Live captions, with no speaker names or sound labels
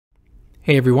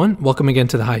Hey everyone, welcome again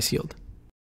to the High Yield.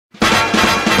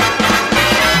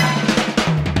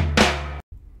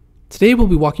 Today we'll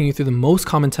be walking you through the most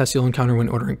common tests you'll encounter when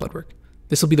ordering blood work.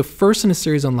 This will be the first in a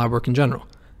series on lab work in general.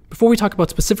 Before we talk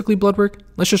about specifically blood work,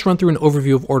 let's just run through an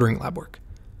overview of ordering lab work.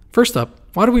 First up,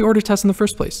 why do we order tests in the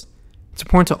first place? It's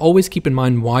important to always keep in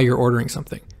mind why you're ordering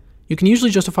something. You can usually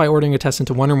justify ordering a test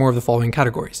into one or more of the following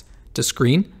categories: to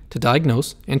screen, to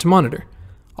diagnose, and to monitor.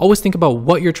 Always think about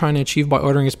what you're trying to achieve by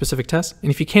ordering a specific test,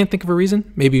 and if you can't think of a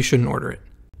reason, maybe you shouldn't order it.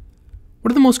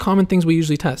 What are the most common things we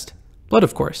usually test? Blood,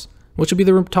 of course, which will be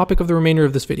the topic of the remainder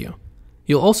of this video.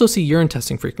 You'll also see urine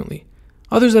testing frequently.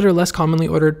 Others that are less commonly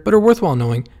ordered, but are worthwhile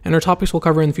knowing, and are topics we'll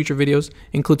cover in future videos,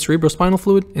 include cerebrospinal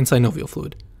fluid and synovial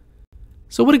fluid.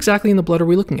 So what exactly in the blood are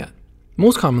we looking at?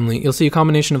 Most commonly, you'll see a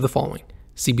combination of the following: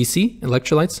 CBC,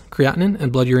 electrolytes, creatinine,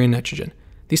 and blood urea nitrogen.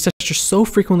 These tests are so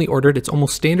frequently ordered, it's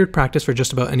almost standard practice for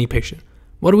just about any patient.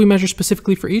 What do we measure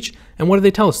specifically for each, and what do they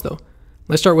tell us though?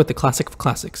 Let's start with the classic of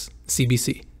classics,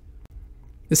 CBC.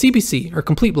 The CBC, or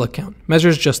complete blood count,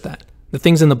 measures just that, the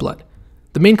things in the blood.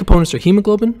 The main components are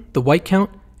hemoglobin, the white count,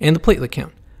 and the platelet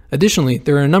count. Additionally,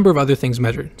 there are a number of other things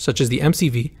measured, such as the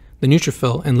MCV, the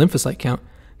neutrophil and lymphocyte count,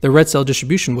 the red cell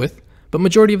distribution width, but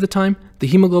majority of the time, the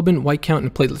hemoglobin, white count,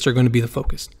 and platelets are going to be the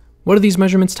focus. What do these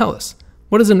measurements tell us?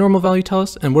 What does a normal value tell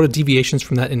us, and what do deviations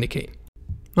from that indicate?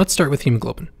 Let's start with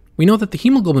hemoglobin. We know that the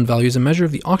hemoglobin value is a measure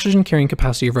of the oxygen carrying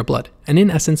capacity of our blood, and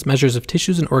in essence measures if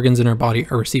tissues and organs in our body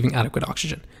are receiving adequate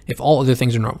oxygen, if all other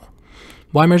things are normal.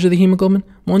 Why measure the hemoglobin?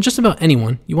 Well, in just about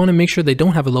anyone, you want to make sure they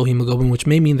don't have a low hemoglobin, which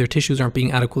may mean their tissues aren't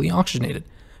being adequately oxygenated.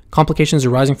 Complications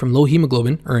arising from low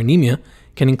hemoglobin, or anemia,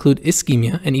 can include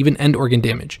ischemia and even end organ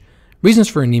damage. Reasons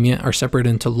for anemia are separated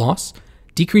into loss,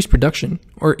 decreased production,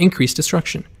 or increased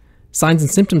destruction. Signs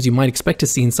and symptoms you might expect to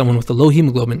see in someone with a low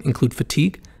hemoglobin include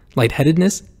fatigue,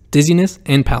 lightheadedness, dizziness,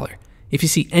 and pallor. If you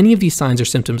see any of these signs or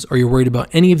symptoms, or you're worried about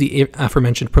any of the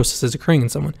aforementioned processes occurring in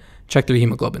someone, check their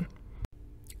hemoglobin.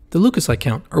 The leukocyte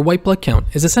count, or white blood count,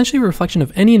 is essentially a reflection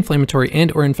of any inflammatory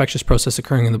and/or infectious process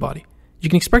occurring in the body. You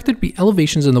can expect there to be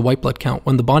elevations in the white blood count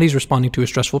when the body is responding to a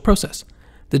stressful process.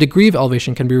 The degree of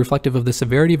elevation can be reflective of the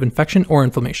severity of infection or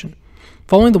inflammation.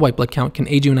 Following the white blood count can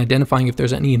aid you in identifying if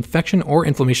there's any infection or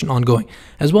inflammation ongoing,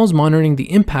 as well as monitoring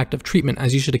the impact of treatment,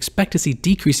 as you should expect to see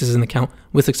decreases in the count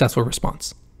with successful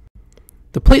response.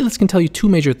 The platelets can tell you two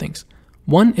major things.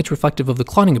 One, it's reflective of the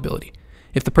clotting ability.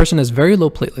 If the person has very low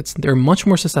platelets, they're much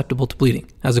more susceptible to bleeding,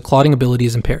 as the clotting ability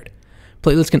is impaired.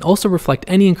 Platelets can also reflect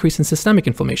any increase in systemic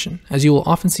inflammation, as you will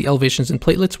often see elevations in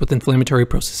platelets with inflammatory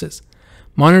processes.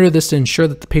 Monitor this to ensure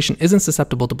that the patient isn't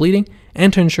susceptible to bleeding,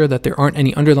 and to ensure that there aren't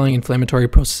any underlying inflammatory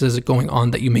processes going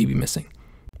on that you may be missing.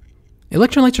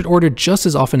 Electrolytes are ordered just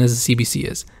as often as the CBC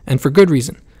is, and for good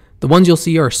reason. The ones you'll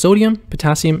see are sodium,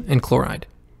 potassium, and chloride.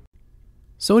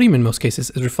 Sodium in most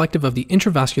cases is reflective of the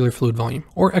intravascular fluid volume,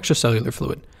 or extracellular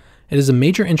fluid. It is a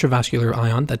major intravascular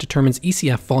ion that determines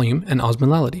ECF volume and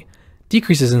osmolality.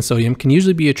 Decreases in sodium can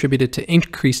usually be attributed to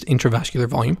increased intravascular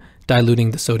volume,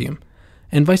 diluting the sodium.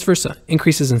 And vice versa,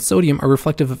 increases in sodium are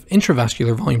reflective of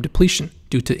intravascular volume depletion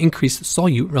due to increased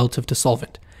solute relative to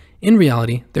solvent. In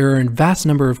reality, there are a vast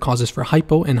number of causes for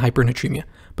hypo and hypernatremia,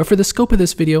 but for the scope of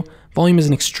this video, volume is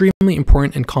an extremely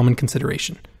important and common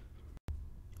consideration.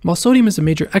 While sodium is a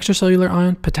major extracellular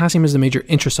ion, potassium is a major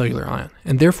intracellular ion,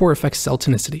 and therefore affects cell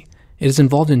tonicity. It is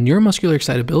involved in neuromuscular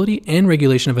excitability and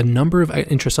regulation of a number of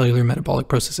intracellular metabolic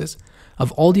processes.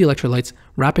 Of all the electrolytes,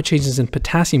 rapid changes in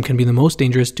potassium can be the most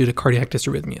dangerous due to cardiac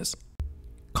dysarrhythmias.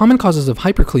 Common causes of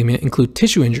hyperkalemia include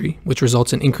tissue injury, which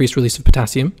results in increased release of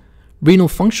potassium, renal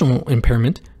functional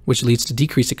impairment, which leads to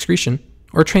decreased excretion,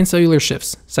 or transcellular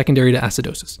shifts, secondary to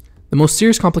acidosis. The most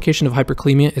serious complication of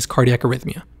hyperkalemia is cardiac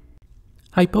arrhythmia.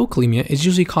 Hypokalemia is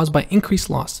usually caused by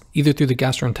increased loss, either through the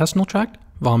gastrointestinal tract,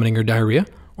 vomiting or diarrhea,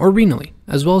 or renally,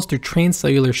 as well as through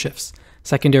transcellular shifts,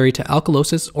 secondary to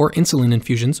alkalosis or insulin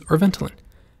infusions or Ventolin.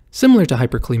 Similar to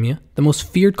hyperkalemia, the most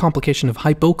feared complication of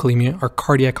hypokalemia are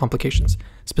cardiac complications,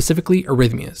 specifically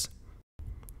arrhythmias.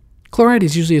 Chloride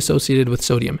is usually associated with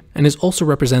sodium and is also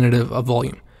representative of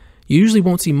volume. You usually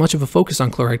won't see much of a focus on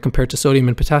chloride compared to sodium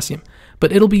and potassium,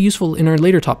 but it'll be useful in our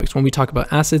later topics when we talk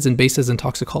about acids and bases and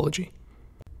toxicology.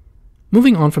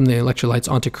 Moving on from the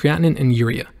electrolytes onto creatinine and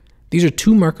urea. These are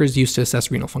two markers used to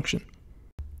assess renal function.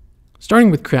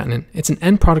 Starting with creatinine, it's an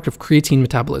end product of creatine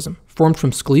metabolism, formed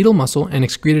from skeletal muscle and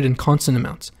excreted in constant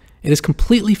amounts. It is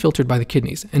completely filtered by the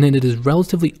kidneys, and it is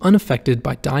relatively unaffected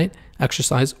by diet,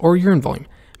 exercise, or urine volume,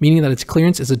 meaning that its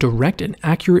clearance is a direct and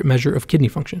accurate measure of kidney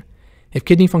function. If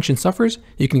kidney function suffers,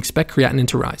 you can expect creatinine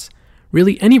to rise.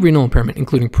 Really, any renal impairment,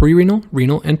 including pre-renal,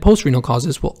 renal, and post-renal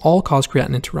causes, will all cause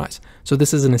creatinine to rise, so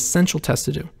this is an essential test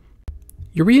to do.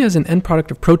 Urea is an end product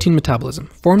of protein metabolism,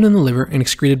 formed in the liver and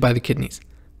excreted by the kidneys.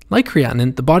 Like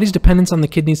creatinine, the body's dependence on the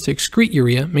kidneys to excrete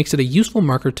urea makes it a useful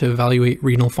marker to evaluate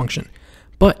renal function.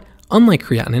 But, unlike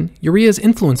creatinine, urea is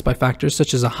influenced by factors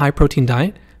such as a high-protein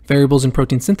diet, variables in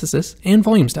protein synthesis, and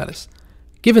volume status.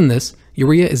 Given this,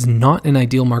 urea is not an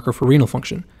ideal marker for renal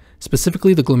function,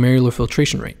 specifically the glomerular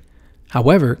filtration rate.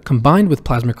 However, combined with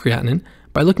plasma creatinine,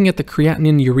 by looking at the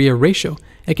creatinine-urea ratio,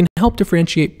 it can help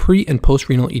differentiate pre- and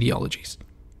post-renal etiologies.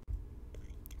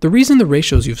 The reason the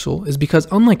ratio is useful is because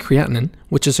unlike creatinine,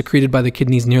 which is secreted by the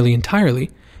kidneys nearly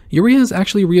entirely, urea is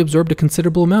actually reabsorbed a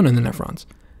considerable amount in the nephrons.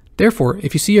 Therefore,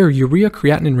 if you see a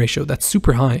urea-creatinine ratio that's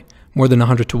super high, more than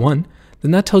 100:1,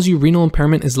 then that tells you renal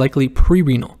impairment is likely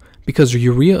pre-renal, because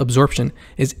your urea absorption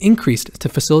is increased to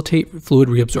facilitate fluid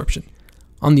reabsorption.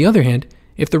 On the other hand,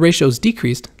 if the ratio is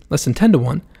decreased, less than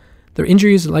 10:1, the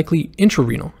injury is likely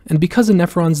intrarenal, and because the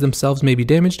nephrons themselves may be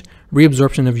damaged,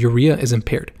 reabsorption of urea is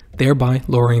impaired, thereby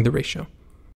lowering the ratio.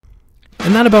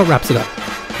 And that about wraps it up.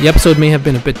 The episode may have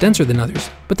been a bit denser than others,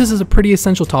 but this is a pretty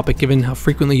essential topic given how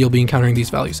frequently you'll be encountering these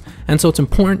values, and so it's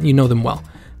important you know them well.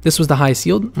 This was the highest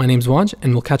yield. My name's Waj,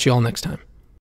 and we'll catch you all next time.